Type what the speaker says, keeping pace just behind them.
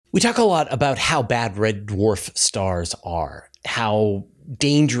We talk a lot about how bad red dwarf stars are, how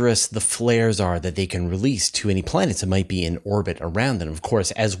dangerous the flares are that they can release to any planets that might be in orbit around them. Of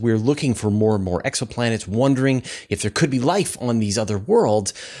course, as we're looking for more and more exoplanets, wondering if there could be life on these other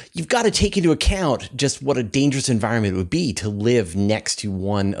worlds, you've got to take into account just what a dangerous environment it would be to live next to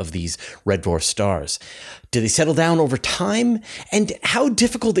one of these red dwarf stars. Do they settle down over time? And how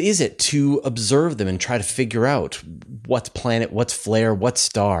difficult is it to observe them and try to figure out what's planet, what's flare, what's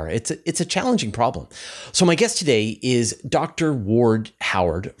star? It's a challenging problem. So my guest today is Dr. Ward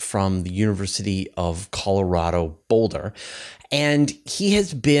Howard from the University of Colorado Boulder. And he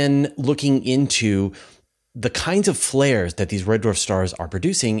has been looking into the kinds of flares that these red dwarf stars are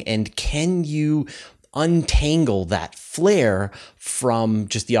producing, and can you untangle that flare from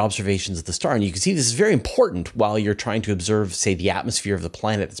just the observations of the star. And you can see this is very important while you're trying to observe, say, the atmosphere of the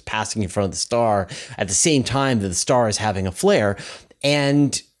planet that's passing in front of the star at the same time that the star is having a flare.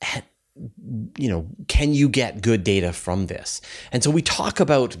 And, can you get good data from this? And so we talk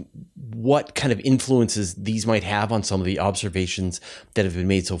about what kind of influences these might have on some of the observations that have been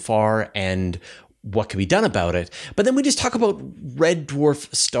made so far and what can be done about it. But then we just talk about red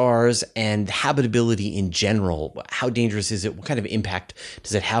dwarf stars and habitability in general. How dangerous is it? What kind of impact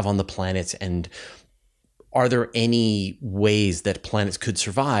does it have on the planets? And are there any ways that planets could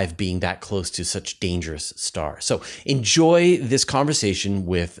survive being that close to such dangerous stars? So enjoy this conversation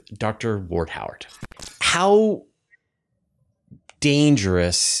with Dr. Ward Howard. How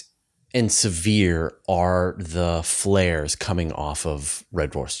dangerous and severe are the flares coming off of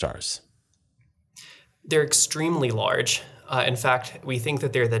red dwarf stars? They're extremely large. In fact, we think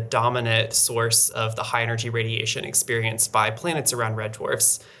that they're the dominant source of the high energy radiation experienced by planets around red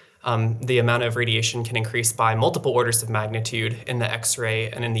dwarfs. The amount of radiation can increase by multiple orders of magnitude in the X-ray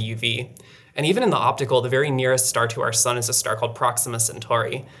and in the UV. And even in the optical, the very nearest star to our sun is a star called Proxima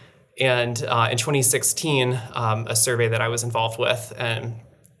Centauri. And in 2016, a survey that I was involved with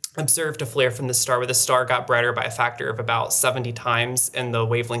observed a flare from the star where the star got brighter by a factor of about 70 times in the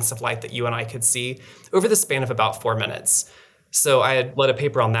wavelengths of light that you and I could see over the span of about 4 minutes. So I had led a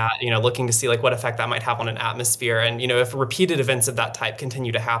paper on that, looking to see what effect that might have on an atmosphere. And, if repeated events of that type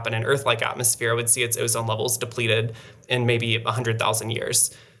continue to happen in Earth-like atmosphere, I would see its ozone levels depleted in maybe 100,000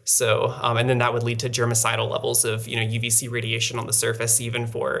 years. So, and then that would lead to germicidal levels of, UVC radiation on the surface, even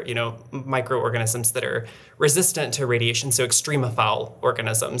for, microorganisms that are resistant to radiation, so extremophile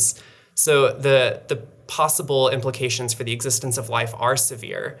organisms. So the possible implications for the existence of life are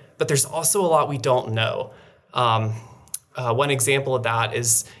severe, but there's also a lot we don't know. One example of that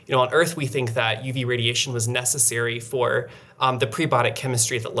is, on Earth, we think that UV radiation was necessary for the prebiotic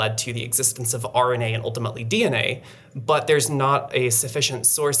chemistry that led to the existence of RNA and ultimately DNA, but there's not a sufficient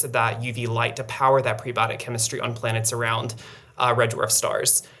source of that UV light to power that prebiotic chemistry on planets around red dwarf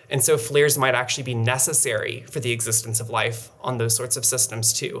stars. And so flares might actually be necessary for the existence of life on those sorts of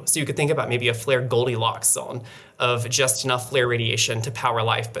systems too. So you could think about maybe a flare Goldilocks zone of just enough flare radiation to power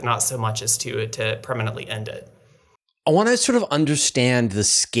life, but not so much as to permanently end it. I want to sort of understand the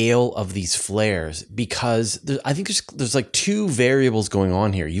scale of these flares because I think there's like two variables going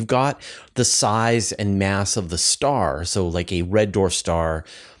on here. You've got the size and mass of the star. So like a red dwarf star,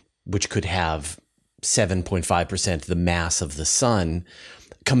 which could have 7.5% the mass of the sun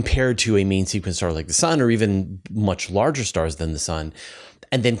compared to a main sequence star like the sun, or even much larger stars than the sun.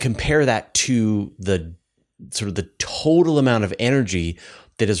 And then compare that to the sort of the total amount of energy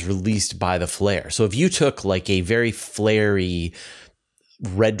that is released by the flare. So if you took like a very flary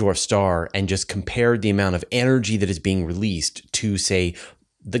red dwarf star and just compared the amount of energy that is being released to, say,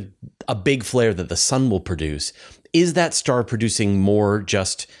 a big flare that the sun will produce, is that star producing more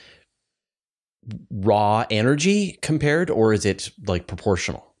just raw energy compared, or is it like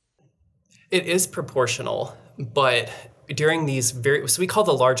proportional? It is proportional, but during these so we call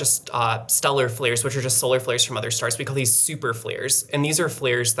the largest stellar flares, which are just solar flares from other stars, we call these super flares. And these are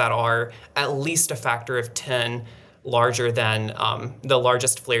flares that are at least a factor of 10 larger than the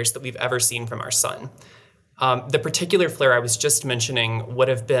largest flares that we've ever seen from our sun. The particular flare I was just mentioning would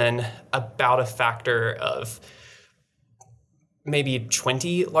have been about a factor of maybe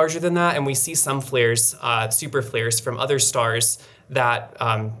 20 larger than that. And we see some flares, super flares from other stars that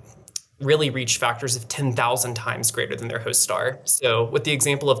really reach factors of 10,000 times greater than their host star. So with the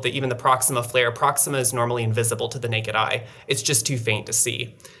example of even the Proxima flare, Proxima is normally invisible to the naked eye. It's just too faint to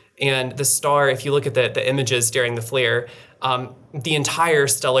see. And the star, if you look at the images during the flare, the entire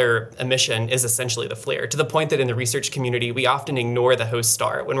stellar emission is essentially the flare, to the point that in the research community, we often ignore the host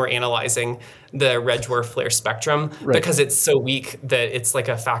star when we're analyzing the red dwarf flare spectrum, right, because it's so weak that it's like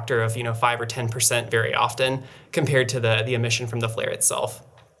a factor of 5 or 10% very often compared to the emission from the flare itself.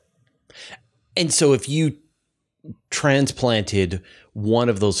 And so if you transplanted one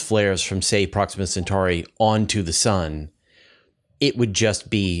of those flares from, say, Proxima Centauri onto the sun, it would just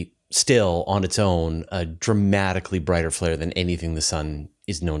be still on its own a dramatically brighter flare than anything the sun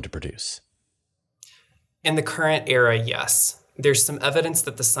is known to produce. In the current era, yes. There's some evidence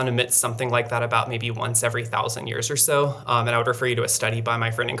that the sun emits something like that about maybe once every 1,000 years or so. And I would refer you to a study by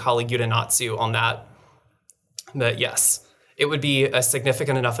my friend and colleague Yuta Natsu on that. But yes, it would be a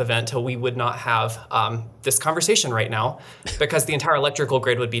significant enough event till we would not have this conversation right now, because the entire electrical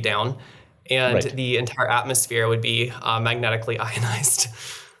grid would be down and Right. the entire atmosphere would be magnetically ionized.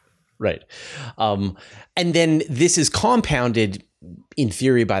 Right. And then this is compounded in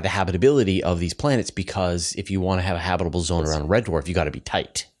theory by the habitability of these planets, because if you want to have a habitable zone around a red dwarf, you got to be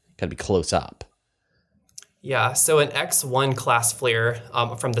tight, got to be close up. Yeah, so an X1 class flare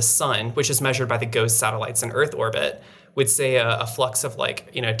from the sun, which is measured by the GOES satellites in Earth orbit, would say a flux of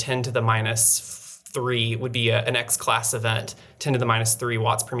 10 to the minus 3 would be an X class event, 10 to the minus 3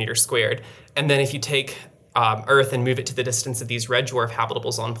 watts per meter squared. And then if you take Earth and move it to the distance of these red dwarf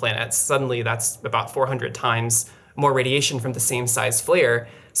habitable zone planets, suddenly that's about 400 times more radiation from the same size flare.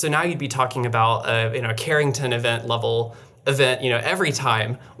 So now you'd be talking about a Carrington event level event, every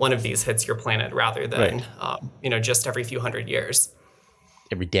time one of these hits your planet, rather than just every few hundred years.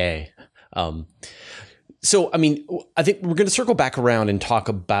 Every day. So, I mean, I think we're going to circle back around and talk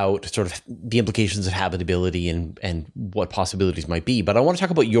about sort of the implications of habitability and what possibilities might be. But I want to talk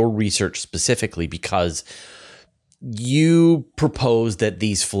about your research specifically, because you propose that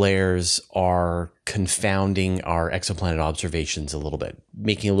these flares are confounding our exoplanet observations a little bit,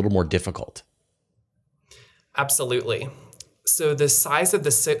 making it a little more difficult. Absolutely. So the size of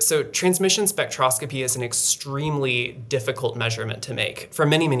so transmission spectroscopy is an extremely difficult measurement to make for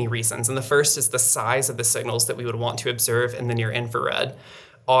many, many reasons. And the first is the size of the signals that we would want to observe in the near infrared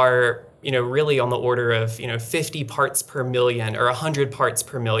are, really on the order of, 50 parts per million or 100 parts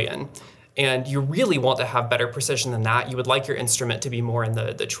per million. And you really want to have better precision than that. You would like your instrument to be more in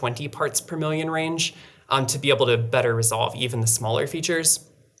the 20 parts per million range to be able to better resolve even the smaller features.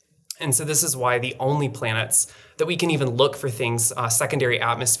 And so this is why the only planets that we can even look for things, secondary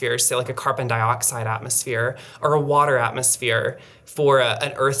atmospheres, say like a carbon dioxide atmosphere or a water atmosphere for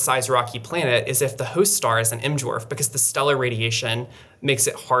an Earth-sized rocky planet, is if the host star is an M-dwarf, because the stellar radiation makes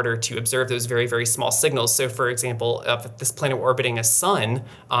it harder to observe those very, very small signals. So for example, if this planet were orbiting a sun,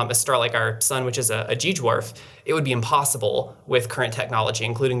 a star like our sun, which is a G-dwarf, it would be impossible with current technology,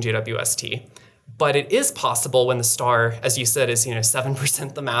 including JWST. But it is possible when the star, as you said, is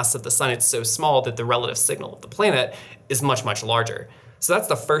 7% the mass of the sun. It's so small that the relative signal of the planet is much, much larger. So that's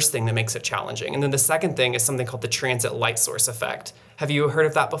the first thing that makes it challenging. And then the second thing is something called the transit light source effect. Have you heard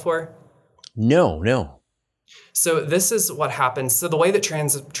of that before? No. So this is what happens. So the way that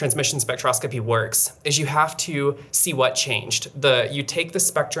transmission spectroscopy works is you have to see what changed. You take the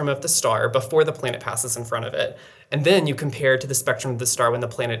spectrum of the star before the planet passes in front of it, and then you compare to the spectrum of the star when the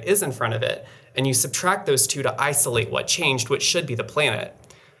planet is in front of it, and you subtract those two to isolate what changed, which should be the planet.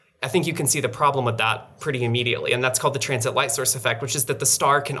 I think you can see the problem with that pretty immediately, and that's called the transit light source effect, which is that the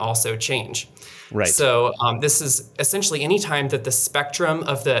star can also change. Right. So this is essentially any time that the spectrum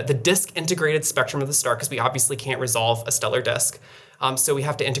of the disk integrated spectrum of the star, because we obviously can't resolve a stellar disk, so we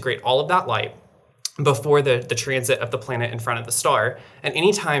have to integrate all of that light before the transit of the planet in front of the star. And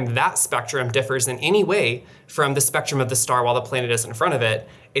anytime that spectrum differs in any way from the spectrum of the star while the planet is in front of it,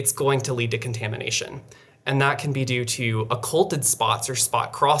 it's going to lead to contamination. And that can be due to occulted spots or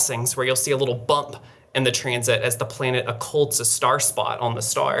spot crossings, where you'll see a little bump in the transit as the planet occults a star spot on the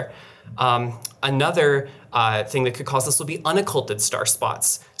star. Another thing that could cause this will be unocculted star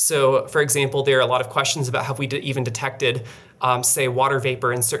spots. So, for example, there are a lot of questions about have we even detected, say, water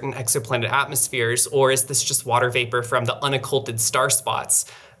vapor in certain exoplanet atmospheres, or is this just water vapor from the unocculted star spots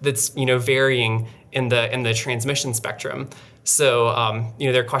that's varying in the transmission spectrum? So,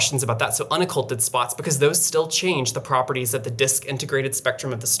 there are questions about that. So unocculted spots, because those still change the properties of the disk integrated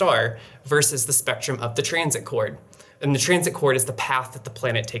spectrum of the star versus the spectrum of the transit chord. And the transit chord is the path that the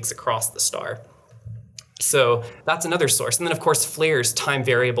planet takes across the star. So that's another source. And then, of course, flares, time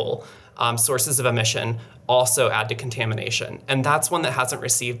variable sources of emission, also add to contamination. And that's one that hasn't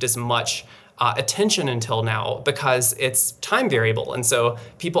received as much attention until now because it's time variable. And so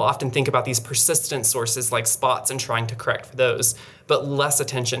people often think about these persistent sources like spots and trying to correct for those. But less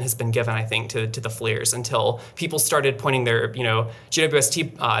attention has been given, I think, to the flares until people started pointing their,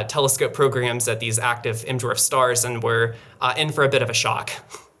 JWST telescope programs at these active M-dwarf stars and were in for a bit of a shock.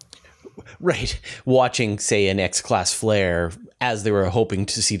 Right. Watching, say, an X-class flare as they were hoping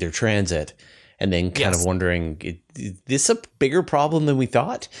to see their transit, and then kind of Yes. wondering, is this a bigger problem than we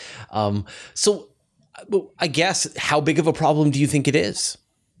thought? So I guess, how big of a problem do you think it is?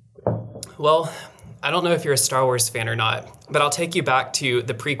 Well, I don't know if you're a Star Wars fan or not, but I'll take you back to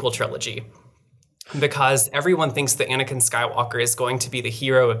the prequel trilogy because everyone thinks that Anakin Skywalker is going to be the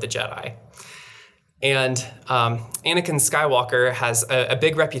hero of the Jedi. And Anakin Skywalker has a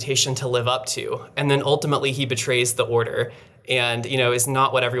big reputation to live up to. And then ultimately he betrays the order and, is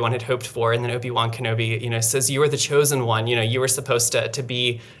not what everyone had hoped for. And then Obi-Wan Kenobi, says, you were the chosen one. You were supposed to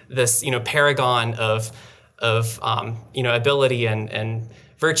be this, paragon of ability and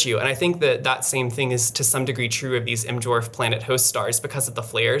virtue. And I think that same thing is to some degree true of these M-Dwarf planet host stars because of the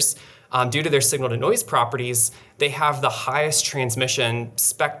flares. Due to their signal-to-noise properties, they have the highest transmission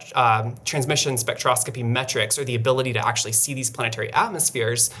spectroscopy metrics, or the ability to actually see these planetary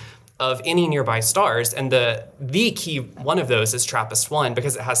atmospheres of any nearby stars. And the key one of those is TRAPPIST-1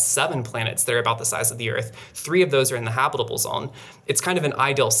 because it has 7 planets that are about the size of the Earth. 3 of those are in the habitable zone. It's kind of an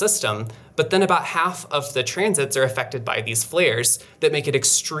ideal system, but then about half of the transits are affected by these flares that make it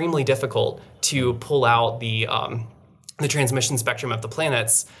extremely difficult to pull out the transmission spectrum of the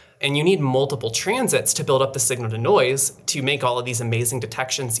planets. And you need multiple transits to build up the signal to noise to make all of these amazing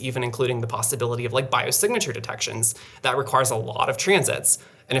detections, even including the possibility of biosignature detections. That requires a lot of transits.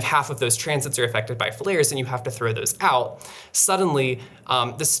 And if half of those transits are affected by flares and you have to throw those out, suddenly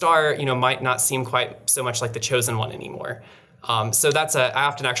the star, might not seem quite so much like the chosen one anymore. So I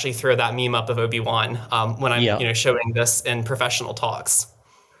often actually throw that meme up of Obi-Wan when I'm, showing this in professional talks.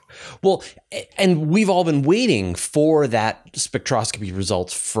 Well, and we've all been waiting for that spectroscopy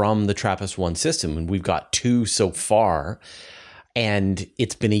results from the TRAPPIST-1 system, and we've got 2 so far, and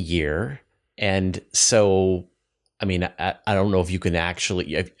it's been a year. And so, I mean, I don't know if you can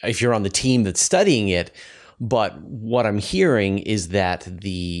actually, if you're on the team that's studying it, but what I'm hearing is that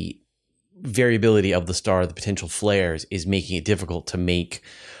the variability of the star, the potential flares, is making it difficult to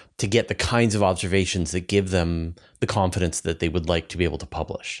get the kinds of observations that give them the confidence that they would like to be able to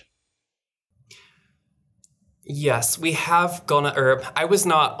publish. Yes, we have I was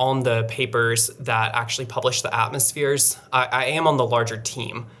not on the papers that actually published the atmospheres. I am on the larger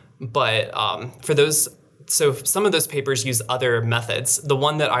team, but so some of those papers use other methods. The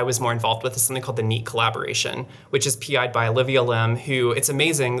one that I was more involved with is something called the NEAT collaboration, which is PI'd by Olivia Lim, who it's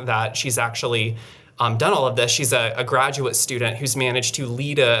amazing that she's actually done all of this. She's a graduate student who's managed to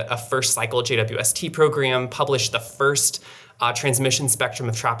lead a first cycle JWST program, publish the first transmission spectrum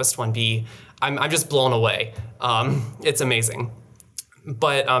of TRAPPIST-1b. I'm just blown away. It's amazing.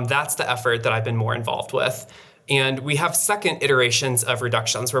 But that's the effort that I've been more involved with. And we have second iterations of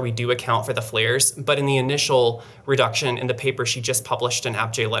reductions where we do account for the flares. But in the initial reduction in the paper she just published in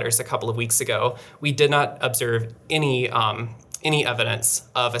AppJ Letters a couple of weeks ago, we did not observe any evidence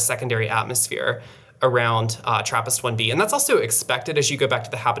of a secondary atmosphere around TRAPPIST-1b. And that's also expected as you go back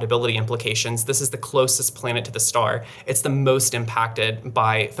to the habitability implications. This is the closest planet to the star. It's the most impacted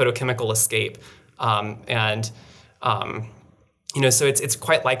by photochemical escape. So it's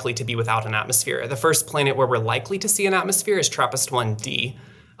quite likely to be without an atmosphere. The first planet where we're likely to see an atmosphere is TRAPPIST-1d.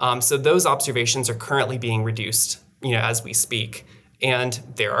 So those observations are currently being reduced, as we speak. And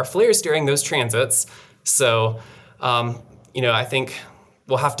there are flares during those transits. So, I think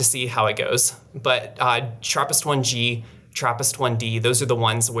we'll have to see how it goes. But TRAPPIST-1G, TRAPPIST-1D, those are the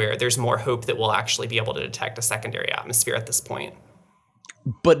ones where there's more hope that we'll actually be able to detect a secondary atmosphere at this point.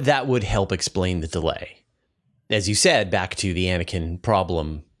 But that would help explain the delay. As you said, back to the Anakin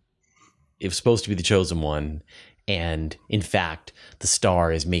problem, it was supposed to be the chosen one. And in fact, the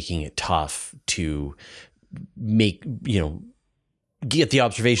star is making it tough to get the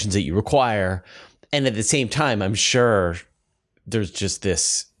observations that you require. And at the same time, I'm sure there's just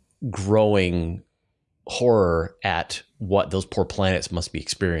this growing horror at what those poor planets must be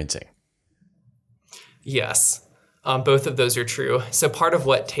experiencing. Yes. Both of those are true. So part of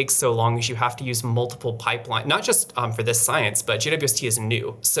what takes so long is you have to use multiple pipelines, not just for this science, but JWST is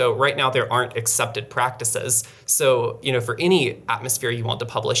new. So right now there aren't accepted practices. So, for any atmosphere you want to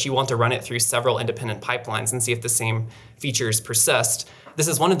publish, you want to run it through several independent pipelines and see if the same features persist. This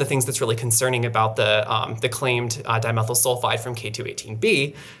is one of the things that's really concerning about the claimed dimethyl sulfide from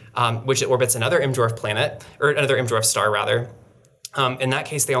K218b, which orbits another M-Dwarf planet, or another M-Dwarf star rather. In that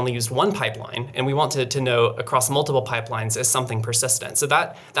case, they only used one pipeline, and we want to know across multiple pipelines is something persistent. So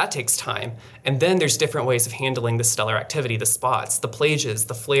that takes time. And then there's different ways of handling the stellar activity, the spots, the plages,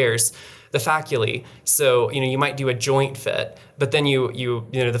 the flares. the faculae. So, you might do a joint fit, but then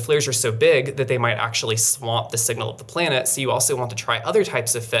the flares are so big that they might actually swamp the signal of the planet. So you also want to try other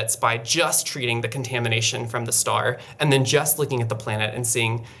types of fits by just treating the contamination from the star and then just looking at the planet and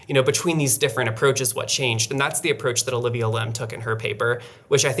seeing, between these different approaches, what changed. And that's the approach that Olivia Lim took in her paper,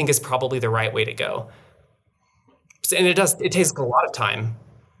 which I think is probably the right way to go. And it takes a lot of time.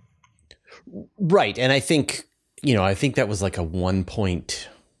 Right. And I think that was like a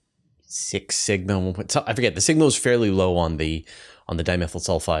 1.6 sigma. I forget. The signal is fairly low on the dimethyl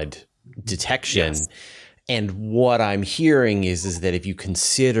sulfide detection. Yes. And what I'm hearing is that if you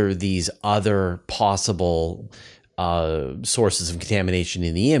consider these other possible sources of contamination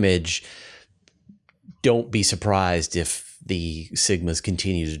in the image, don't be surprised if the sigmas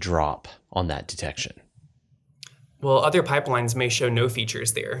continue to drop on that detection. Well, other pipelines may show no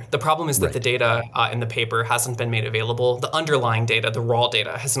features there. The problem is that the data in the paper hasn't been made available. The underlying data, the raw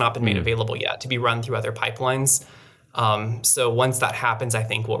data, has not been made available yet to be run through other pipelines. So once that happens, I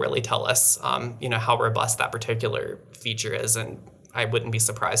think will really tell us, how robust that particular feature is. And I wouldn't be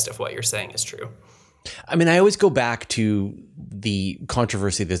surprised if what you're saying is true. I mean, I always go back to the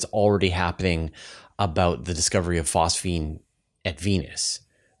controversy that's already happening about the discovery of phosphine at Venus.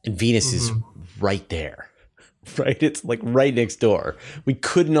 And Venus is right there. Right? It's like right next door. We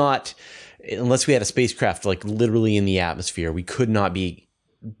could not, unless we had a spacecraft like literally in the atmosphere, we could not be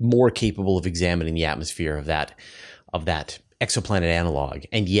more capable of examining the atmosphere of that exoplanet analog.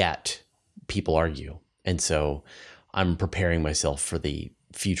 And yet people argue. And so I'm preparing myself for the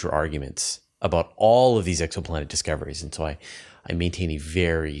future arguments about all of these exoplanet discoveries. And so I maintain a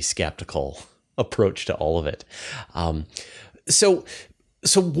very skeptical approach to all of it. So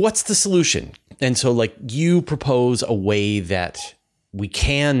what's the solution? And so like you propose a way that we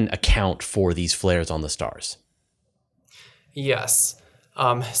can account for these flares on the stars. Yes.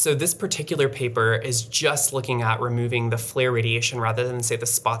 So this particular paper is just looking at removing the flare radiation rather than, say, the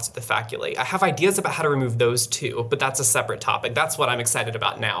spots at the faculae. I have ideas about how to remove those too, but that's a separate topic. That's what I'm excited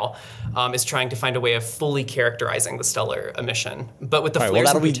about now, is trying to find a way of fully characterizing the stellar emission. But with the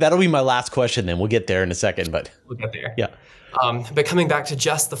flares, that'll be my last question. Then we'll get there in a second. But we'll get there. Yeah. But coming back to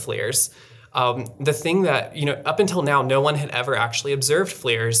just the flares, the thing that, up until now, no one had ever actually observed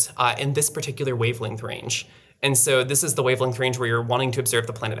flares in this particular wavelength range. And so this is the wavelength range where you're wanting to observe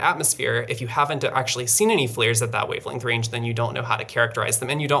the planet atmosphere. If you haven't actually seen any flares at that wavelength range, then you don't know how to characterize them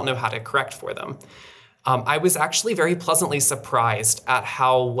and you don't know how to correct for them. I was actually very pleasantly surprised at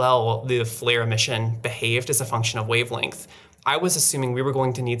how well the flare emission behaved as a function of wavelength. I was assuming we were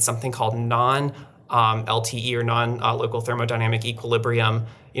going to need something called non-LTE or non-local thermodynamic equilibrium,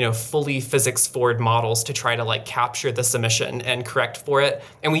 fully physics-forward models to try to capture this emission and correct for it.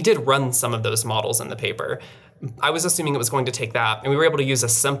 And we did run some of those models in the paper. I was assuming it was going to take that, and we were able to use a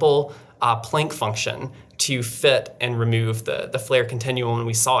simple Planck function to fit and remove the flare continuum when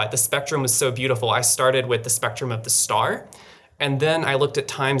we saw it. The spectrum was so beautiful. I started with the spectrum of the star, and then I looked at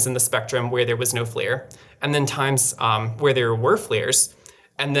times in the spectrum where there was no flare, and then times where there were flares,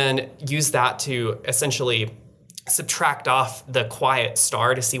 and then used that to essentially subtract off the quiet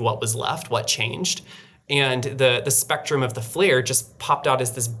star to see what was left, what changed. And the spectrum of the flare just popped out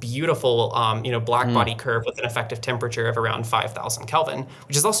as this beautiful, black body curve with an effective temperature of around 5,000 Kelvin,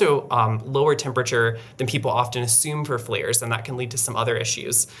 which is also lower temperature than people often assume for flares, and that can lead to some other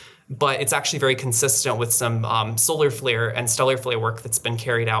issues. But it's actually very consistent with some solar flare and stellar flare work that's been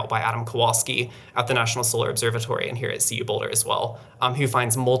carried out by Adam Kowalski at the National Solar Observatory and here at CU Boulder as well, who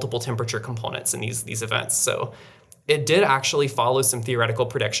finds multiple temperature components in these events. So it did actually follow some theoretical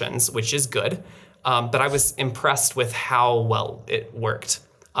predictions, which is good. But I was impressed with how well it worked.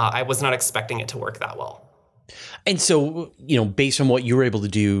 I was not expecting it to work that well. And so, based on what you were able to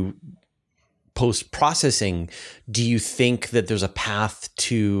do post-processing, do you think that there's a path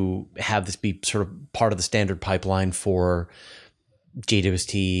to have this be sort of part of the standard pipeline for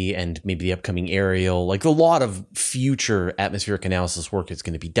JWST and maybe the upcoming Ariel? Like a lot of future atmospheric analysis work is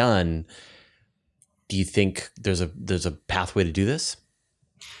going to be done. Do you think there's a pathway to do this?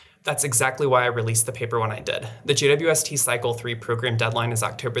 That's exactly why I released the paper when I did. The JWST Cycle 3 program deadline is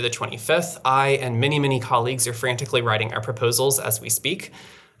October the 25th. I and many, many colleagues are frantically writing our proposals as we speak.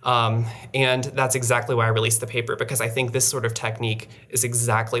 And that's exactly why I released the paper, because I think this sort of technique is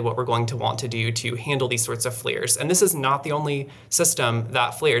exactly what we're going to want to do to handle these sorts of flares. And this is not the only system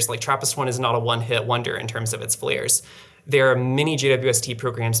that flares. Like TRAPPIST-1 is not a one-hit wonder in terms of its flares. There are many JWST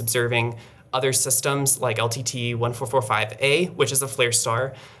programs observing other systems like LTT 1445A, which is a flare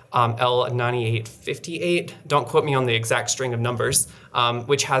star, L9858, don't quote me on the exact string of numbers,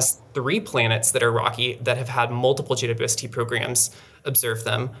 which has 3 planets that are rocky that have had multiple JWST programs observe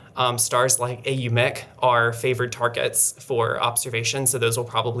them. Stars like AUMIC are favored targets for observation, so those will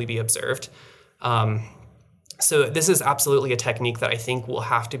probably be observed. So this is absolutely a technique that I think will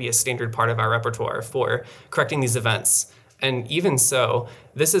have to be a standard part of our repertoire for correcting these events. And even so,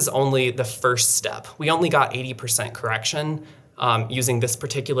 this is only the first step. We only got 80% correction using this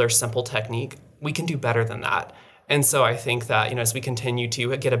particular simple technique. We can do better than that. And so I think that, as we continue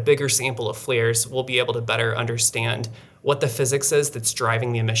to get a bigger sample of flares, we'll be able to better understand what the physics is that's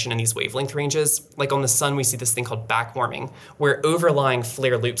driving the emission in these wavelength ranges. Like on the sun, we see this thing called backwarming, where overlying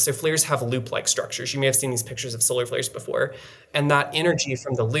flare loops, so flares have loop-like structures. You may have seen these pictures of solar flares before. And that energy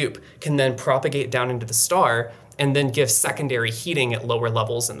from the loop can then propagate down into the star and then give secondary heating at lower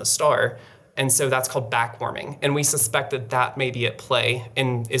levels in the star. And so that's called backwarming. And we suspect that that may be at play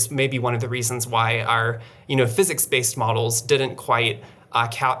and is maybe one of the reasons why our physics-based models didn't quite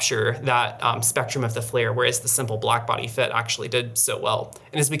capture that spectrum of the flare, whereas the simple blackbody fit actually did so well.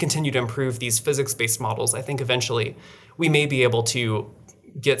 And as we continue to improve these physics-based models, I think eventually we may be able to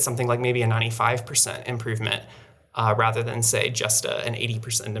get something like maybe a 95% improvement rather than, say, just an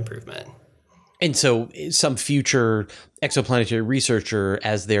 80% improvement. And so some future exoplanetary researcher,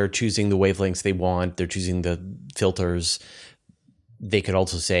 as they're choosing the wavelengths they want, they're choosing the filters, they could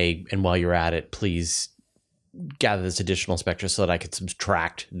also say, and while you're at it, please gather this additional spectra so that I could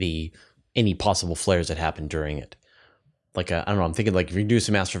subtract any possible flares that happen during it. I don't know, I'm thinking like if you do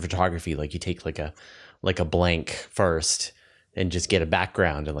some astrophotography, like you take like a blank first and just get a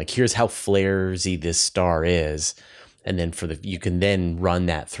background and like, here's how flaresy this star is. And then you can then run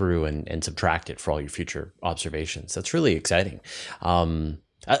that through and subtract it for all your future observations. That's really exciting. I mean,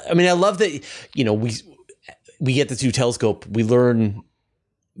 I love that, we get this new telescope, we learn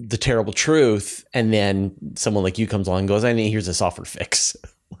the terrible truth, and then someone like you comes along and goes, I mean, here's a software fix,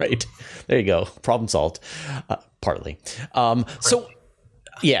 right? There you go. Problem solved, partly. So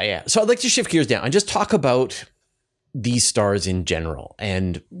I'd like to shift gears now and just talk about these stars in general.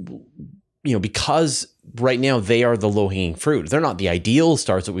 And, because right now they are the low-hanging fruit. They're not the ideal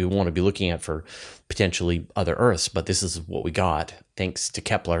stars that we want to be looking at for potentially other Earths, but this is what we got thanks to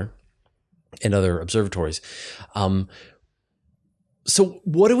Kepler and other observatories. So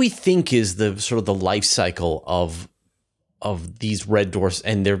what do we think is the sort of the life cycle of these red dwarfs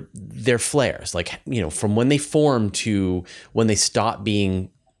and their flares? Like, from when they form to when they stop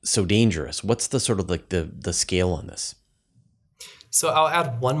being so dangerous? What's the sort of like the scale on this? So I'll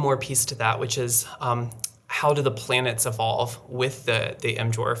add one more piece to that, which is how do the planets evolve with the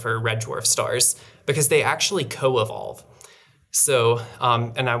M dwarf or red dwarf stars? Because they actually co-evolve. So,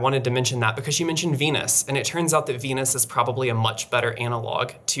 and I wanted to mention that because you mentioned Venus, and it turns out that Venus is probably a much better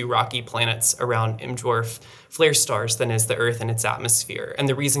analog to rocky planets around M dwarf flare stars than is the Earth and its atmosphere. And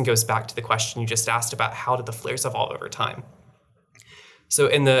the reason goes back to the question you just asked about how do the flares evolve over time. So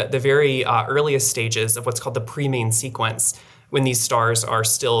in the very earliest stages of what's called the pre-main sequence, when these stars are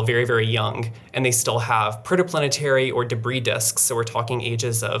still very, very young and they still have protoplanetary or debris disks. So we're talking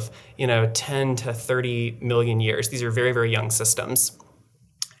ages of, 10 to 30 million years. These are very, very young systems.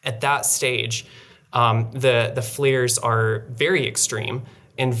 At that stage, the flares are very extreme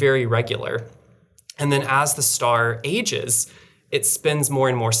and very regular. And then as the star ages, it spins more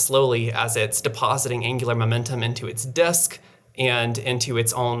and more slowly as it's depositing angular momentum into its disk and into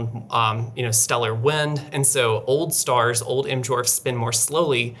its own, stellar wind. And so old stars, old M dwarfs, spin more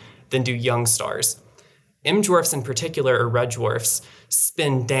slowly than do young stars. M dwarfs in particular, or red dwarfs,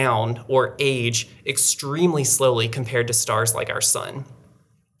 spin down or age extremely slowly compared to stars like our sun.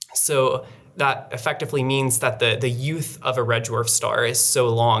 So that effectively means that the youth of a red dwarf star is so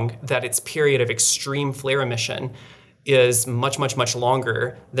long that its period of extreme flare emission is much, much, much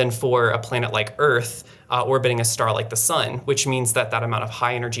longer than for a planet like Earth orbiting a star like the sun, which means that amount of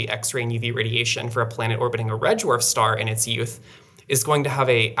high energy X-ray and UV radiation for a planet orbiting a red dwarf star in its youth is going to have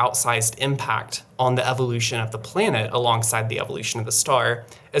a outsized impact on the evolution of the planet alongside the evolution of the star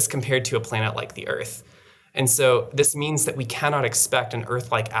as compared to a planet like the Earth. And so this means that we cannot expect an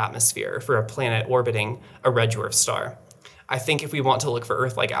Earth-like atmosphere for a planet orbiting a red dwarf star. I think if we want to look for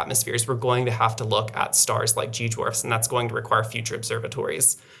Earth-like atmospheres, we're going to have to look at stars like G-dwarfs, and that's going to require future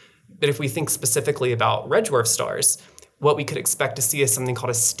observatories. But if we think specifically about red dwarf stars, what we could expect to see is something called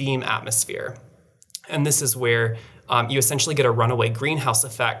a steam atmosphere. And this is where you essentially get a runaway greenhouse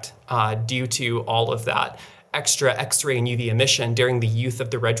effect due to all of that extra X-ray and UV emission during the youth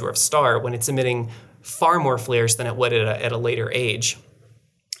of the red dwarf star when it's emitting far more flares than it would at a later age.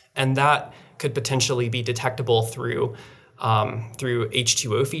 And that could potentially be detectable through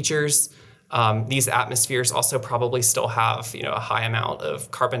H2O features. These atmospheres also probably still have, a high amount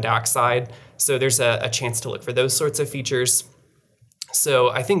of carbon dioxide. So there's a chance to look for those sorts of features. So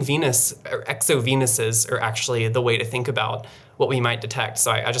I think Venus or exovenuses are actually the way to think about what we might detect.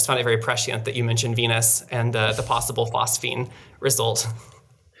 So I just found it very prescient that you mentioned Venus and the possible phosphine result.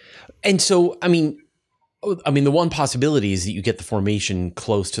 And so, the one possibility is that you get the formation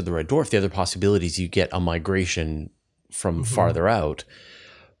close to the red dwarf. The other possibility is you get a migration from farther out.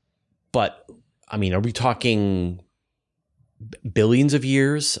 But, are we talking billions of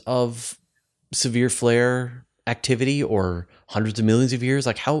years of severe flare activity or hundreds of millions of years?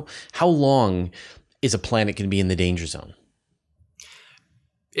 Like how long is a planet going to be in the danger zone?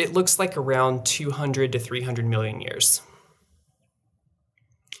 It looks like around 200 to 300 million years.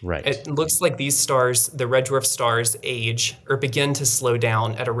 Right. It looks like these stars, the red dwarf stars, age or begin to slow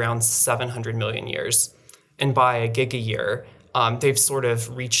down at around 700 million years. And by a gigayear, they've sort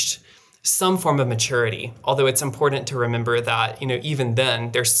of reached some form of maturity. Although it's important to remember that, even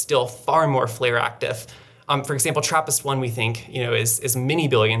then, they're still far more flare active. For example, TRAPPIST-1, we think, is many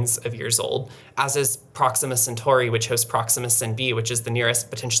billions of years old, as is Proxima Centauri, which hosts Proxima Cen-b, which is the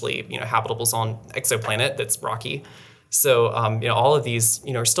nearest potentially, habitable zone exoplanet that's rocky. So, all of these,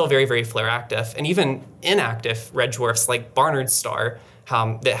 are still very, very flare active. And even inactive red dwarfs like Barnard's star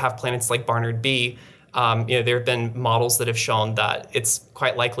that have planets like Barnard B, there have been models that have shown that it's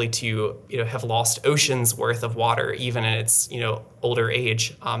quite likely to, have lost oceans worth of water even in its, older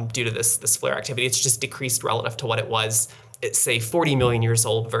age due to this flare activity. It's just decreased relative to what it was, at, say, 40 million years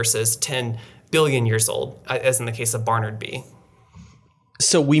old versus 10 billion years old, as in the case of Barnard B.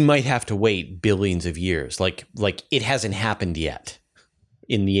 So we might have to wait billions of years. Like it hasn't happened yet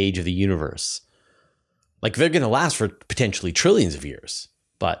in the age of the universe. Like they're going to last for potentially trillions of years,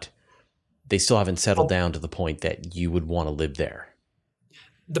 but they still haven't settled down to the point that you would want to live there.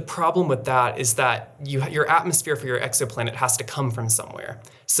 The problem with that is that your atmosphere for your exoplanet has to come from somewhere.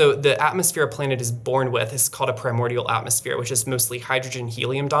 So the atmosphere a planet is born with is called a primordial atmosphere, which is mostly hydrogen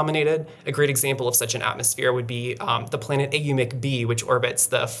helium dominated. A great example of such an atmosphere would be the planet Eumik B, which orbits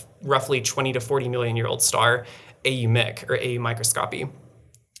the roughly 20 to 40 million year old star Eumik or Au Microscopy.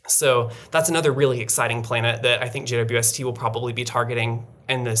 So that's another really exciting planet that I think JWST will probably be targeting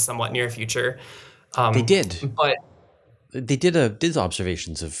in the somewhat near future. They did. But they did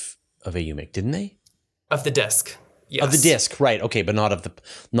observations of Eumik, didn't they? Of the disk, yes. Of the disk, right? Okay, but not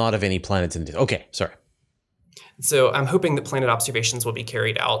of any planets in the disk. Okay, sorry. So I'm hoping that planet observations will be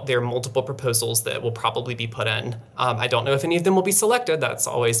carried out. There are multiple proposals that will probably be put in. I don't know if any of them will be selected. That's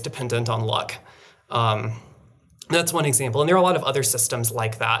always dependent on luck. That's one example, and there are a lot of other systems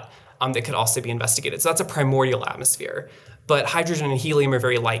like that that could also be investigated. So that's a primordial atmosphere. But hydrogen and helium are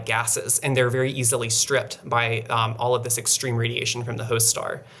very light gases, and they're very easily stripped by all of this extreme radiation from the host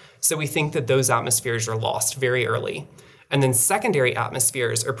star. So we think that those atmospheres are lost very early. And then secondary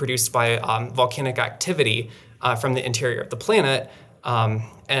atmospheres are produced by volcanic activity from the interior of the planet.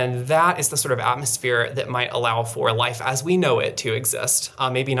 And that is the sort of atmosphere that might allow for life as we know it to exist.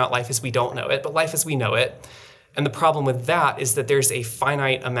 Maybe not life as we don't know it, but life as we know it. And the problem with that is that there's a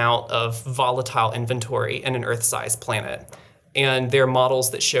finite amount of volatile inventory in an Earth-sized planet. And there are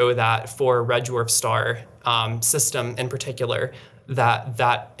models that show that for a red dwarf star system in particular,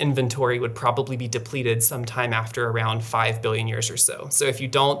 that inventory would probably be depleted sometime after around 5 billion years or so. So if you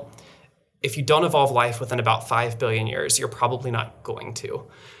don't evolve life within about 5 billion years, you're probably not going to.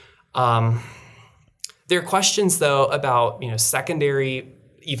 There are questions, though, about secondary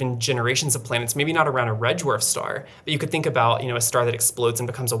even generations of planets, maybe not around a red dwarf star, but you could think about a star that explodes and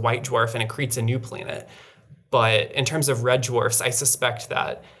becomes a white dwarf and accretes a new planet. But in terms of red dwarfs, I suspect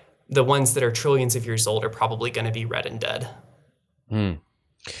that the ones that are trillions of years old are probably going to be red and dead.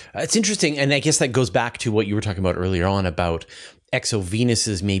 It's interesting, and I guess that goes back to what you were talking about earlier on about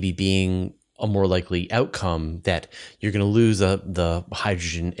exovenuses maybe being a more likely outcome, that you're going to lose the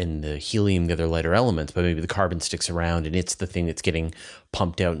hydrogen and the helium, the other lighter elements, but maybe the carbon sticks around and it's the thing that's getting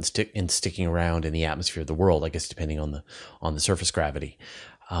pumped out and sticking around in the atmosphere of the world, I guess, depending on the surface gravity.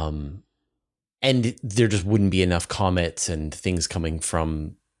 And there just wouldn't be enough comets and things coming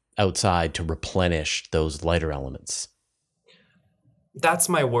from outside to replenish those lighter elements. That's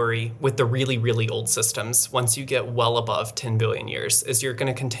my worry with the really, really old systems. Once you get well above 10 billion years, is you're going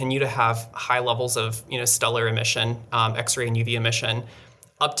to continue to have high levels of stellar emission, X-ray and UV emission,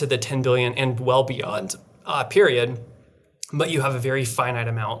 up to the 10 billion and well beyond period. But you have a very finite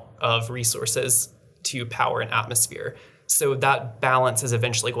amount of resources to power an atmosphere. So that balance is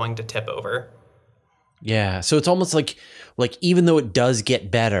eventually going to tip over. Yeah. So it's almost like even though it does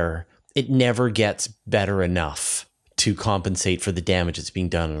get better, it never gets better enough to compensate for the damage that's being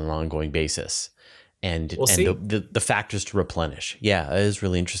done on an ongoing basis, and We'll see. the factors to replenish. Yeah, it is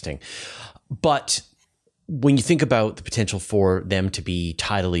really interesting. But when you think about the potential for them to be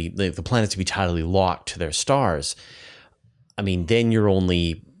tidally, the planets to be tidally locked to their stars, I mean, then you're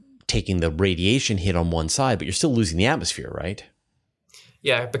only taking the radiation hit on one side, but you're still losing the atmosphere, right?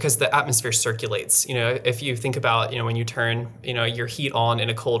 Yeah, because the atmosphere circulates. If you think about, when you turn, your heat on in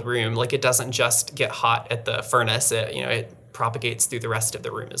a cold room, like it doesn't just get hot at the furnace, it propagates through the rest of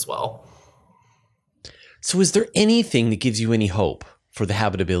the room as well. So is there anything that gives you any hope for the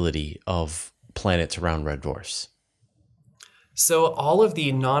habitability of planets around red dwarfs? So all of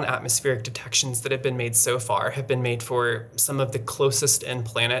the non-atmospheric detections that have been made so far have been made for some of the closest in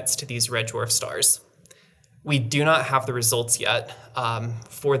planets to these red dwarf stars. We do not have the results yet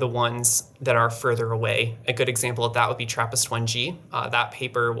for the ones that are further away. A good example of that would be TRAPPIST-1G. That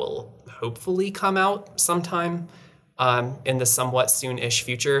paper will hopefully come out sometime in the somewhat soon-ish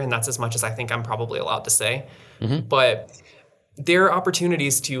future, and that's as much as I think I'm probably allowed to say. Mm-hmm. But there are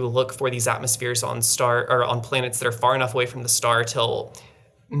opportunities to look for these atmospheres on star or on planets that are far enough away from the star till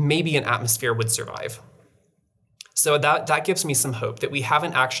maybe an atmosphere would survive. So that gives me some hope that we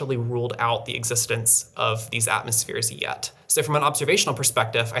haven't actually ruled out the existence of these atmospheres yet. So from an observational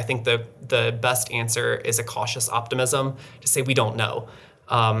perspective, I think the best answer is a cautious optimism to say we don't know.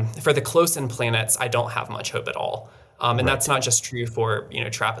 For the close-in planets, I don't have much hope at all. And Right. that's not just true for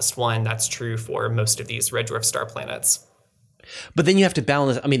TRAPPIST-1, that's true for most of these red dwarf star planets. But then you have to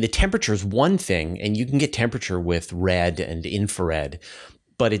balance. I mean, the temperature is one thing, and you can get temperature with red and infrared,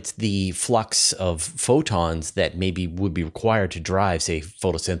 but it's the flux of photons that maybe would be required to drive, say,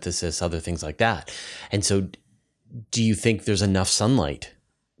 photosynthesis, other things like that. And so, do you think there's enough sunlight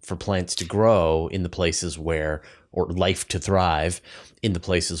for plants to grow in the places where, or life to thrive in the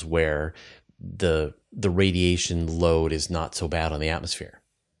places where the radiation load is not so bad on the atmosphere?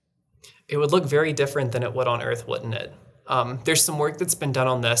 It would look very different than it would on Earth, wouldn't it? There's some work that's been done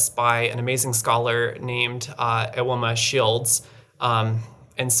on this by an amazing scholar named Ewoma Shields.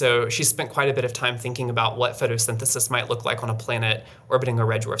 And so she spent quite a bit of time thinking about what photosynthesis might look like on a planet orbiting a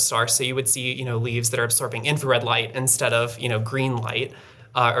red dwarf star. So you would see, leaves that are absorbing infrared light instead of, green light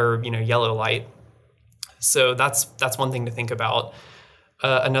or yellow light. So that's one thing to think about.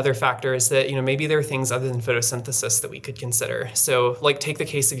 Another factor is that maybe there are things other than photosynthesis that we could consider. So, like take the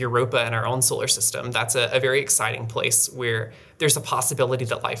case of Europa in our own solar system. That's a very exciting place where there's a possibility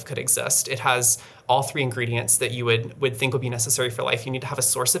that life could exist. It has all three ingredients that you would think would be necessary for life. You need to have a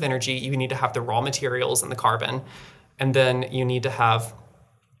source of energy. You need to have the raw materials and the carbon, and then you need to have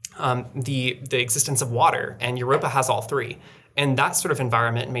the existence of water. And Europa has all three. And that sort of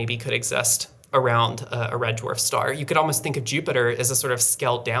environment maybe could exist around a red dwarf star. You could almost think of Jupiter as a sort of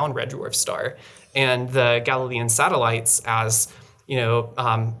scaled down red dwarf star, and the Galilean satellites as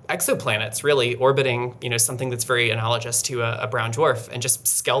exoplanets, really orbiting something that's very analogous to a brown dwarf, and just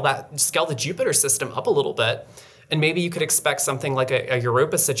scale the Jupiter system up a little bit. And maybe you could expect something like a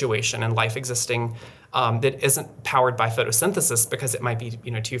Europa situation and life existing that isn't powered by photosynthesis because it might be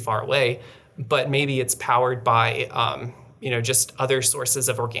too far away, but maybe it's powered by just other sources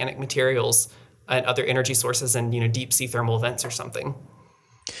of organic materials and other energy sources and deep sea thermal vents or something.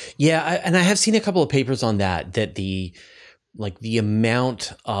 Yeah, and I have seen a couple of papers on that the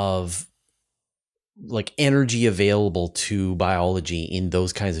amount of energy available to biology in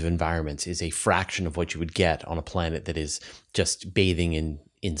those kinds of environments is a fraction of what you would get on a planet that is just bathing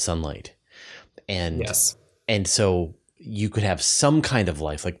in sunlight. And Yes. and so you could have some kind of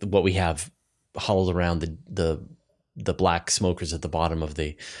life like what we have huddled around the black smokers at the bottom of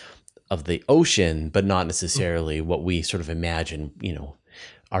the ocean, but not necessarily what we sort of imagine,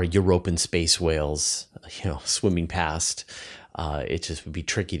 our European space whales, swimming past. It just would be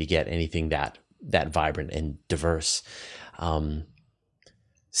tricky to get anything that vibrant and diverse.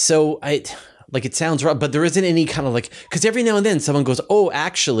 So it sounds right, but there isn't any kind of because every now and then someone goes, oh,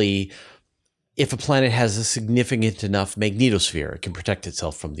 actually, if a planet has a significant enough magnetosphere, it can protect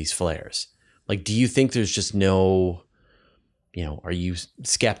itself from these flares. Do you think there's just no, are you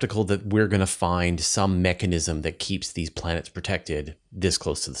skeptical that we're going to find some mechanism that keeps these planets protected this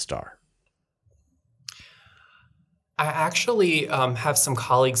close to the star? I actually have some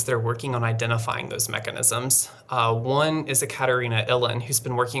colleagues that are working on identifying those mechanisms. One is Ekaterina Ilin, who's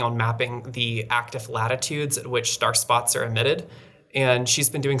been working on mapping the active latitudes at which star spots are emitted. And she's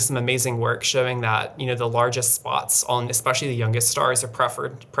been doing some amazing work showing that, the largest spots on especially the youngest stars are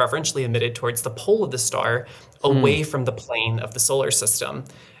preferentially emitted towards the pole of the star away from the plane of the solar system.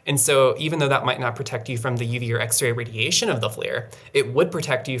 And so even though that might not protect you from the UV or X-ray radiation of the flare, it would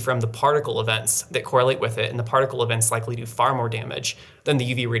protect you from the particle events that correlate with it, and the particle events likely do far more damage than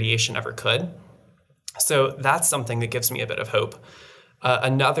the UV radiation ever could. So that's something that gives me a bit of hope.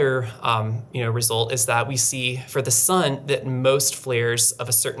 Another result is that we see for the sun that most flares of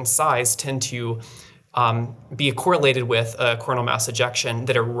a certain size tend to be correlated with a coronal mass ejection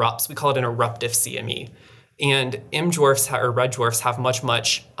that erupts. We call it an eruptive CME. And M dwarfs or red dwarfs have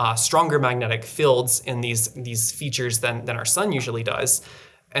much stronger magnetic fields in these features than our sun usually does.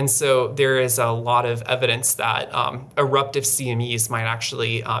 And so there is a lot of evidence that eruptive CMEs might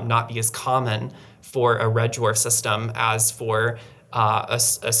actually not be as common for a red dwarf system as for a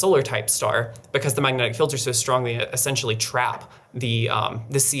solar type star, because the magnetic fields are so strong they essentially trap the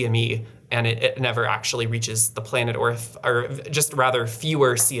CME, and it never actually reaches the planet, or just rather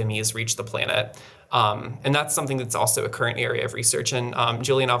fewer CMEs reach the planet. And that's something that's also a current area of research. And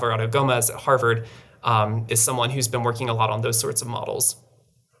Julian Alvarado Gomez at Harvard is someone who's been working a lot on those sorts of models.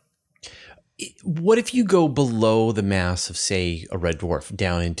 What if you go below the mass of, say, a red dwarf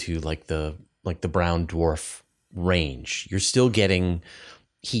down into like the brown dwarf range? You're still getting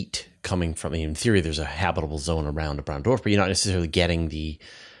heat coming from, in theory, there's a habitable zone around a brown dwarf, but you're not necessarily getting the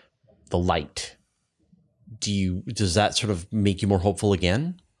light. Does that sort of make you more hopeful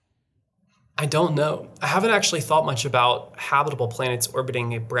again? I don't know. I haven't actually thought much about habitable planets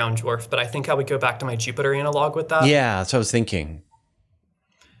orbiting a brown dwarf, but I think I would go back to my Jupiter analog with that. Yeah, that's what I was thinking.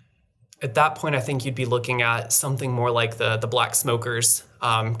 At that point, I think you'd be looking at something more like the black smokers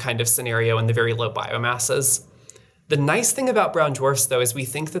kind of scenario in the very low biomasses. The nice thing about brown dwarfs, though, is we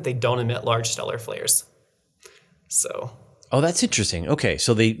think that they don't emit large stellar flares. So. Oh, that's interesting. Okay,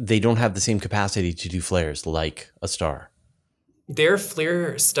 so they don't have the same capacity to do flares like a star. Their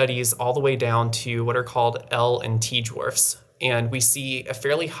flare studies all the way down to what are called L and T dwarfs. And we see a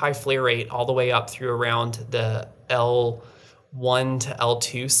fairly high flare rate all the way up through around the L1 to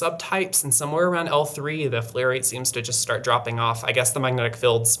L2 subtypes. And somewhere around L3, the flare rate seems to just start dropping off. I guess the magnetic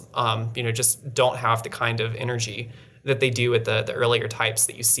fields, just don't have the kind of energy that they do at the earlier types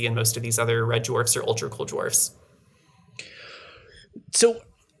that you see in most of these other red dwarfs or ultra cool dwarfs. So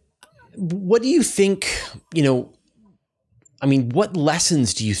what do you think, what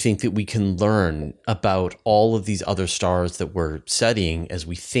lessons do you think that we can learn about all of these other stars that we're studying as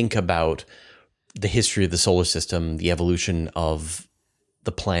we think about the history of the solar system, the evolution of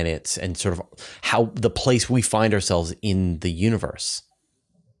the planets, and sort of how the place we find ourselves in the universe?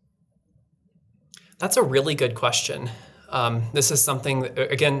 That's a really good question. This is something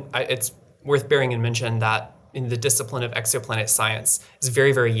that, again, it's worth bearing in mention that in the discipline of exoplanet science is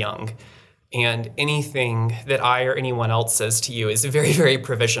very, very young. And anything that I or anyone else says to you is very, very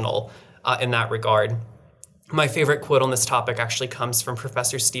provisional in that regard. My favorite quote on this topic actually comes from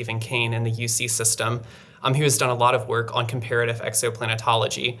Professor Stephen Kane in the UC system, who has done a lot of work on comparative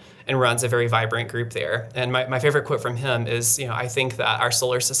exoplanetology and runs a very vibrant group there. And my favorite quote from him is, I think that our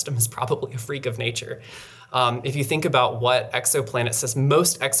solar system is probably a freak of nature. If you think about what most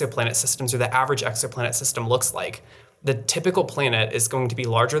exoplanet systems or the average exoplanet system looks like, the typical planet is going to be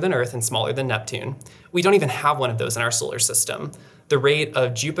larger than Earth and smaller than Neptune. We don't even have one of those in our solar system. The rate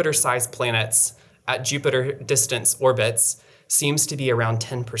of Jupiter-sized planets at Jupiter distance orbits seems to be around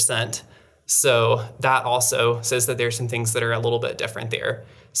 10%. So that also says that there's some things that are a little bit different there.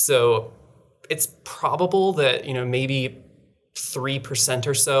 So it's probable that, maybe 3%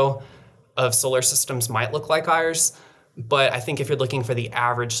 or so of solar systems might look like ours. But I think if you're looking for the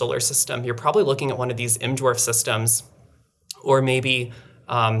average solar system, you're probably looking at one of these M-dwarf systems, or maybe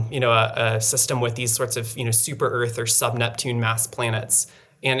a system with these sorts of super Earth or sub-Neptune mass planets.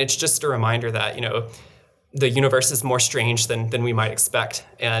 And it's just a reminder that the universe is more strange than we might expect.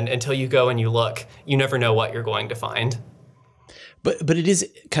 And until you go and you look, you never know what you're going to find. But it is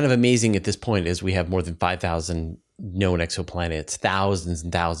kind of amazing at this point, as we have more than 5,000 known exoplanets, thousands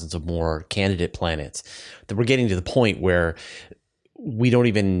and thousands of more candidate planets, that we're getting to the point where we don't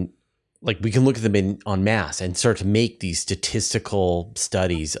even, we can look at them en masse and start to make these statistical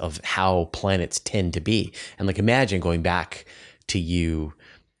studies of how planets tend to be. And imagine going back to you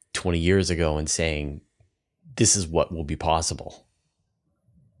 20 years ago and saying, this is what will be possible.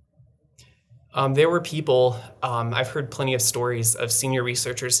 There were people, I've heard plenty of stories of senior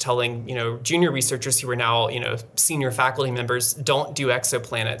researchers telling, junior researchers who are now, senior faculty members, don't do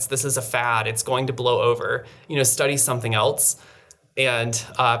exoplanets. This is a fad. It's going to blow over. Study something else. And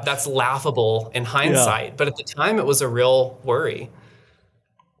that's laughable in hindsight. Yeah. But at the time, it was a real worry.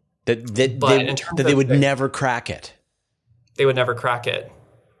 That they would never crack it. They would never crack it.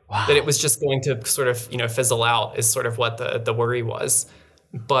 Wow. That it was just going to sort of, fizzle out is sort of what the worry was.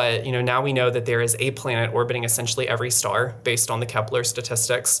 But now we know that there is a planet orbiting essentially every star based on the Kepler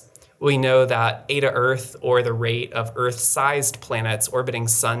statistics. We know that eta Earth, or the rate of Earth-sized planets orbiting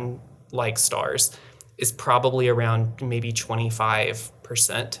sun-like stars, is probably around maybe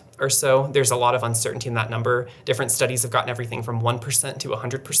 25% or so. There's a lot of uncertainty in that number. Different studies have gotten everything from 1% to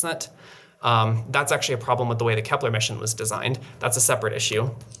 100%. That's actually a problem with the way the Kepler mission was designed. That's a separate issue.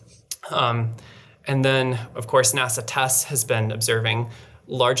 And then, of course, NASA TESS has been observing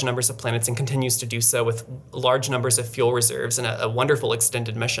large numbers of planets and continues to do so with large numbers of fuel reserves and a wonderful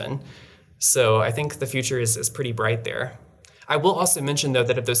extended mission. So I think the future is pretty bright there. I will also mention, though,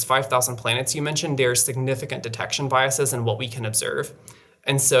 that of those 5,000 planets you mentioned, there are significant detection biases in what we can observe.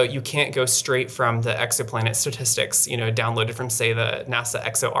 And so you can't go straight from the exoplanet statistics, downloaded from, say, the NASA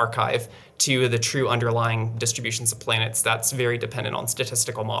EXO archive to the true underlying distributions of planets. That's very dependent on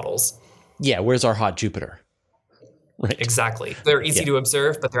statistical models. Yeah, where's our hot Jupiter? Right. Exactly. They're easy to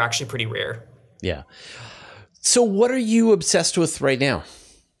observe, but they're actually pretty rare. Yeah. So what are you obsessed with right now?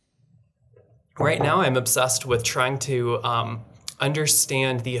 Right now, I'm obsessed with trying to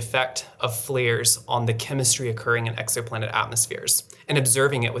understand the effect of flares on the chemistry occurring in exoplanet atmospheres and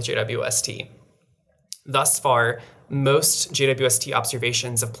observing it with JWST. Thus far, most JWST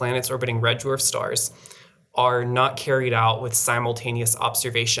observations of planets orbiting red dwarf stars are not carried out with simultaneous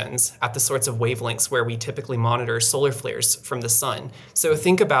observations at the sorts of wavelengths where we typically monitor solar flares from the sun. So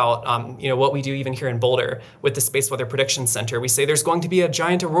think about what we do even here in Boulder with the Space Weather Prediction Center. We say there's going to be a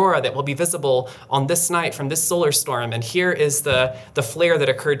giant aurora that will be visible on this night from this solar storm, and here is the flare that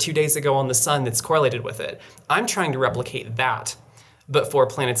occurred 2 days ago on the sun that's correlated with it. I'm trying to replicate that, but for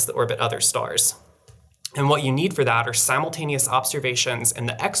planets that orbit other stars. And what you need for that are simultaneous observations in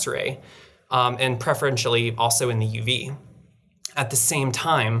the X-ray, and preferentially also in the UV, at the same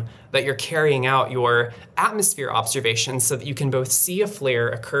time that you're carrying out your atmosphere observations so that you can both see a flare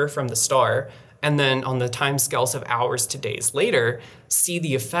occur from the star and then on the timescales of hours to days later, see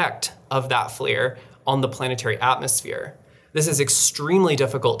the effect of that flare on the planetary atmosphere. This is extremely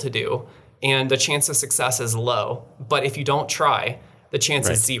difficult to do, and the chance of success is low, but if you don't try, the chance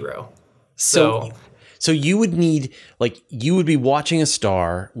is zero. So you would need, you would be watching a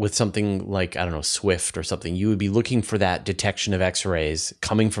star with something like, I don't know, Swift or something. You would be looking for that detection of X-rays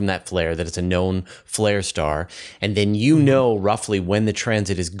coming from that flare, that it's a known flare star. And then you know roughly when the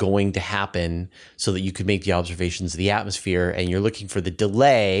transit is going to happen so that you could make the observations of the atmosphere. And you're looking for the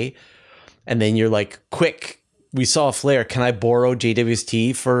delay. And then you're like, quick, we saw a flare. Can I borrow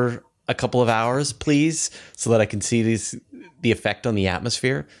JWST for a couple of hours, please? So that I can see the effect on the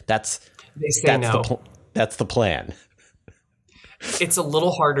atmosphere? That's That's the plan. It's a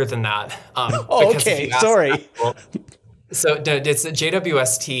little harder than that. Okay. Sorry. So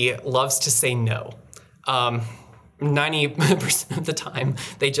JWST loves to say no. 90% of the time,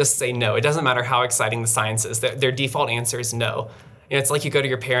 they just say no. It doesn't matter how exciting the science is. Their default answer is no. It's like you go to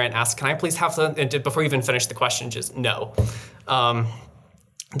your parent, ask, can I please have some, and before you even finish the question, just no.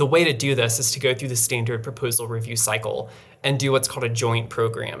 The way to do this is to go through the standard proposal review cycle and do what's called a joint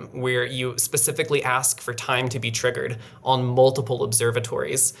program, where you specifically ask for time to be triggered on multiple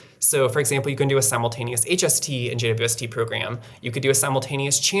observatories. So for example, you can do a simultaneous HST and JWST program. You could do a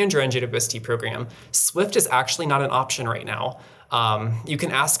simultaneous Chandra and JWST program. Swift is actually not an option right now. You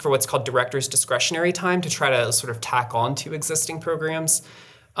can ask for what's called director's discretionary time to try to sort of tack on to existing programs.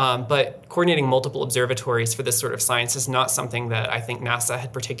 But coordinating multiple observatories for this sort of science is not something that I think NASA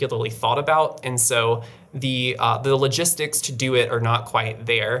had particularly thought about. And so the logistics to do it are not quite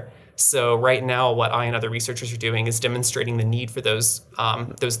there. So right now, what I and other researchers are doing is demonstrating the need for those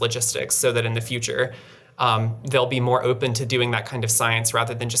logistics so that in the future, they'll be more open to doing that kind of science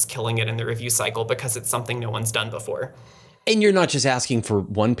rather than just killing it in the review cycle because it's something no one's done before. And you're not just asking for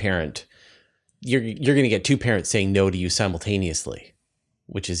one parent. You're going to get two parents saying no to you simultaneously,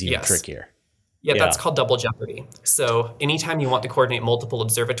 which is even trickier. Yeah, that's called double jeopardy. So anytime you want to coordinate multiple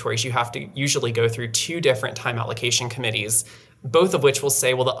observatories, you have to usually go through two different time allocation committees, both of which will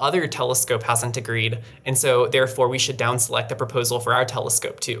say, well, the other telescope hasn't agreed, and so therefore we should down select the proposal for our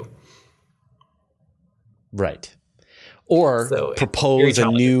telescope too. Right. Or propose a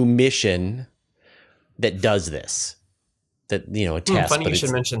new mission that does this. That, a test. Funny you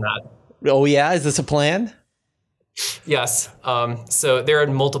should mention that. Oh yeah? Is this a plan? Yes. So there are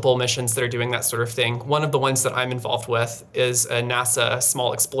multiple missions that are doing that sort of thing. One of the ones that I'm involved with is a NASA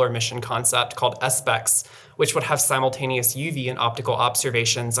Small Explorer mission concept called SPEX, which would have simultaneous UV and optical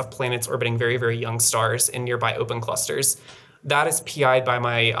observations of planets orbiting very, very young stars in nearby open clusters. That is PI'd by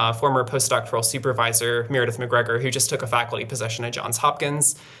my former postdoctoral supervisor, Meredith McGregor, who just took a faculty position at Johns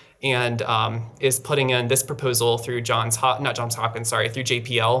Hopkins. and is putting in this proposal through through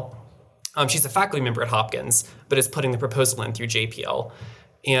JPL. She's a faculty member at Hopkins, but is putting the proposal in through JPL.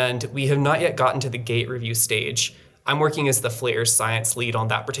 And we have not yet gotten to the gate review stage. I'm working as the FLAIR's science lead on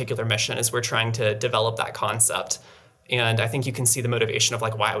that particular mission as we're trying to develop that concept. And I think you can see the motivation of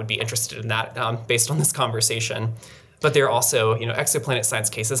like why I would be interested in that based on this conversation. But there are also, exoplanet science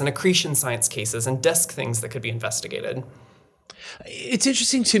cases and accretion science cases and disk things that could be investigated. It's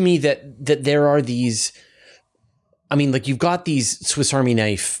interesting to me that there are these, I mean, like you've got these Swiss Army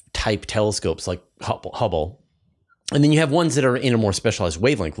knife type telescopes like Hubble, and then you have ones that are in a more specialized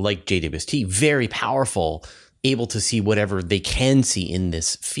wavelength like JWST, very powerful, able to see whatever they can see in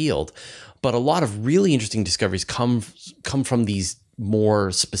this field. But a lot of really interesting discoveries come from these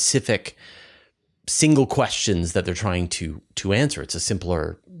more specific single questions that they're trying to answer. It's a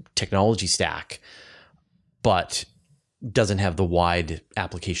simpler technology stack, but doesn't have the wide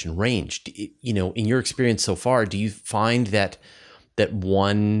application range. In your experience so far, do you find that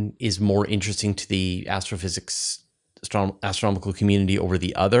one is more interesting to the astrophysics astronomical community over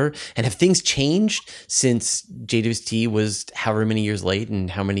the other? And have things changed since JWST was however many years late and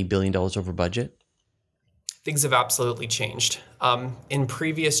how many $1 billion over budget? Things have absolutely changed. In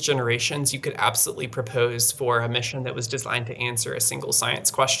previous generations, you could absolutely propose for a mission that was designed to answer a single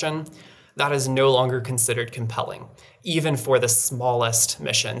science question. That is no longer considered compelling, even for the smallest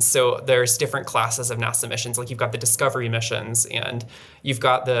missions. So there's different classes of NASA missions, like you've got the Discovery missions, and you've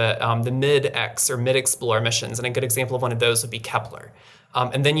got the Mid-X or Mid-Explore missions, and a good example of one of those would be Kepler.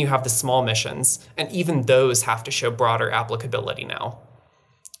 And then you have the small missions, and even those have to show broader applicability now.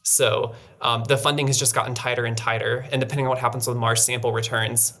 So the funding has just gotten tighter and tighter, and depending on what happens with Mars sample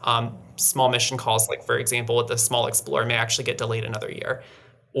returns, small mission calls, like for example with the Small Explorer, may actually get delayed another year.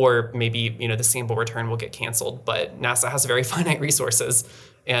 Or maybe, the sample return will get canceled, but NASA has very finite resources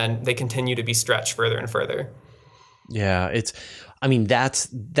and they continue to be stretched further and further. Yeah,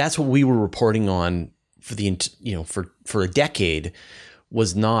 that's what we were reporting on for a decade.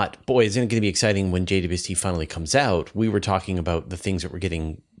 Was not, boy, isn't it going to be exciting when JWST finally comes out? We were talking about the things that were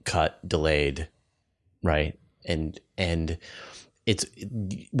getting cut, delayed, right? And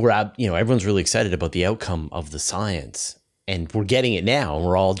everyone's really excited about the outcome of the science. And we're getting it now, and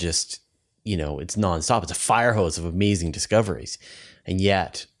we're all just, it's nonstop. It's a fire hose of amazing discoveries. And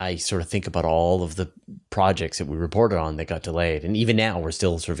yet I sort of think about all of the projects that we reported on that got delayed. And even now we're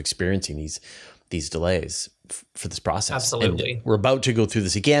still sort of experiencing these delays for this process. Absolutely. And we're about to go through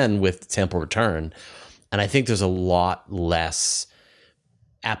this again with sample return. And I think there's a lot less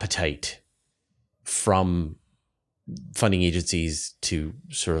appetite from funding agencies to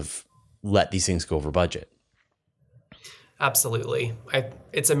sort of let these things go over budget. Absolutely.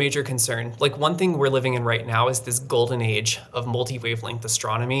 It's a major concern. Like one thing we're living in right now is this golden age of multi-wavelength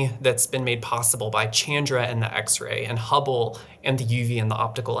astronomy that's been made possible by Chandra and the X-ray and Hubble and the UV and the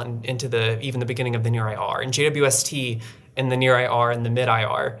optical and into even the beginning of the near IR and JWST and the near IR and the mid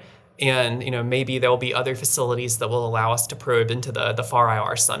IR. And maybe there will be other facilities that will allow us to probe into the far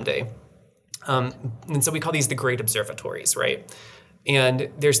IR someday. And so we call these the great observatories, right? And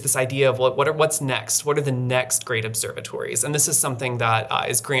there's this idea of what's next? What are the next great observatories? And this is something that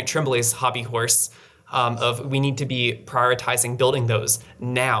is Grant Tremblay's hobby horse of we need to be prioritizing building those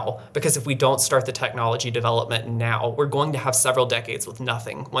now, because if we don't start the technology development now, we're going to have several decades with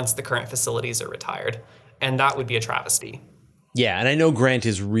nothing once the current facilities are retired. And that would be a travesty. Yeah, and I know Grant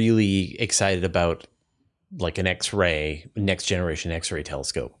is really excited about like an X-ray, next generation X-ray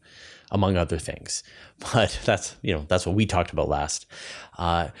telescope, among other things. But that's what we talked about last.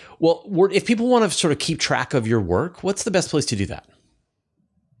 If people want to sort of keep track of your work, what's the best place to do that?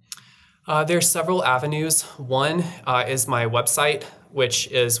 There's several avenues. One is my website, which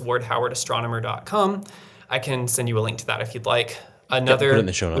is wardhowardastronomer.com. I can send you a link to that if you'd like. Another put it in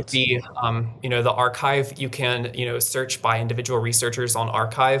the show notes. Would be, the archive. You can, search by individual researchers on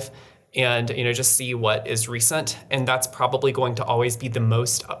archive and, just see what is recent. And that's probably going to always be the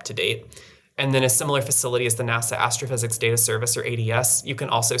most up to date. And then a similar facility is the NASA Astrophysics Data Service, or ADS. You can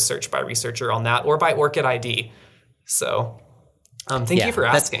also search by researcher on that or by ORCID ID. So thank you for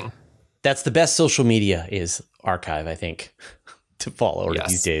asking. That's the best social media is archive, I think, to follow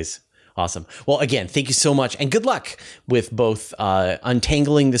these days. Awesome. Well, again, thank you so much. And good luck with both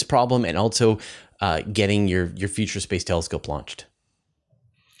untangling this problem and also getting your future space telescope launched.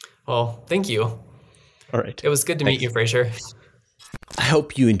 Well, thank you. All right. It was good to meet you, Fraser. I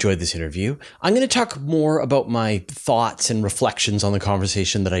hope you enjoyed this interview. I'm going to talk more about my thoughts and reflections on the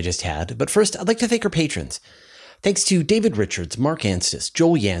conversation that I just had. But first, I'd like to thank our patrons. Thanks to David Richards, Mark Anstis,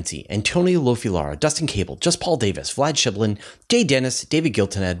 Joel Yancey, Antonio Lofilara, Dustin Cable, Just Paul Davis, Vlad Shiblin, Jay Dennis, David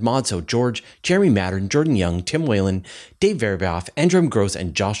Giltoned, Modso George, Jeremy Mattern, Jordan Young, Tim Whalen, Dave Verboff, Andrew M. Gross,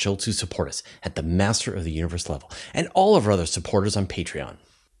 and Josh Schultz, who support us at the Master of the Universe level, and all of our other supporters on Patreon.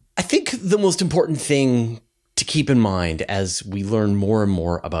 I think the most important thing to keep in mind as we learn more and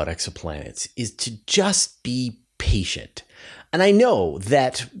more about exoplanets is to just be patient. And I know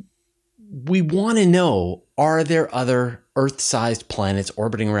that we want to know, are there other Earth-sized planets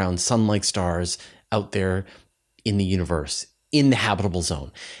orbiting around sun-like stars out there in the universe, in the habitable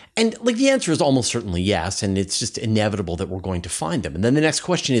zone? And the answer is almost certainly yes, and it's just inevitable that we're going to find them. And then the next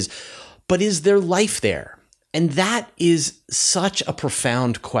question is, but is there life there? And that is such a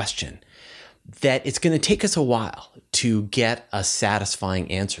profound question that it's going to take us a while to get a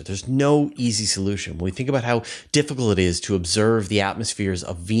satisfying answer. There's no easy solution. When we think about how difficult it is to observe the atmospheres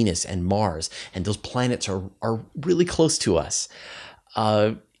of Venus and Mars, and those planets are really close to us,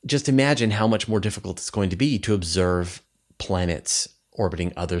 just imagine how much more difficult it's going to be to observe planets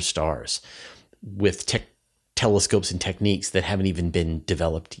orbiting other stars with telescopes and techniques that haven't even been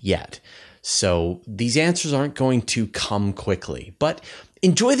developed yet. So these answers aren't going to come quickly, but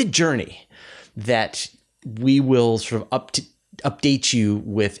enjoy the journey that we will sort of update you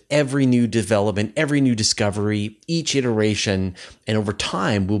with every new development, every new discovery, each iteration, and over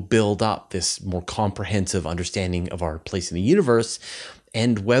time we'll build up this more comprehensive understanding of our place in the universe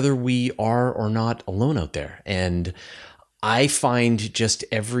and whether we are or not alone out there. And I find just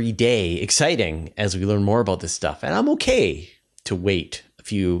every day exciting as we learn more about this stuff, and I'm okay to wait a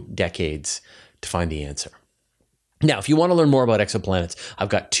few decades to find the answer. Now, if you want to learn more about exoplanets, I've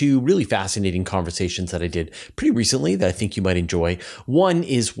got two really fascinating conversations that I did pretty recently that I think you might enjoy. One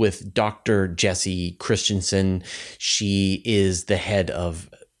is with Dr. Jessie Christensen. She is the head of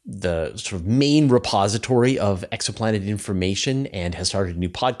the sort of main repository of exoplanet information and has started a new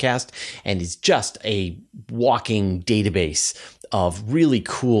podcast and is just a walking database of really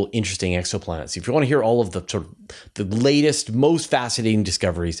cool, interesting exoplanets. If you want to hear all of the sort of the latest, most fascinating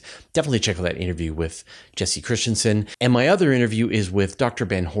discoveries, definitely check out that interview with Jessie Christensen. And my other interview is with Dr.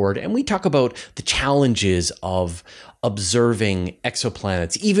 Ben Hord, and we talk about the challenges of observing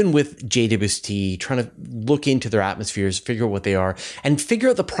exoplanets, even with JWST, trying to look into their atmospheres, figure out what they are, and figure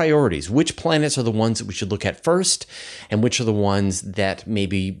out the priorities. Which planets are the ones that we should look at first, and which are the ones that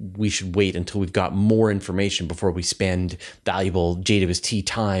maybe we should wait until we've got more information before we spend valuable JWST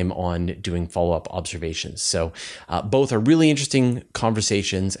time on doing follow-up observations. So both are really interesting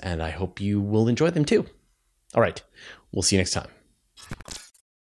conversations, and I hope you will enjoy them too. All right, we'll see you next time.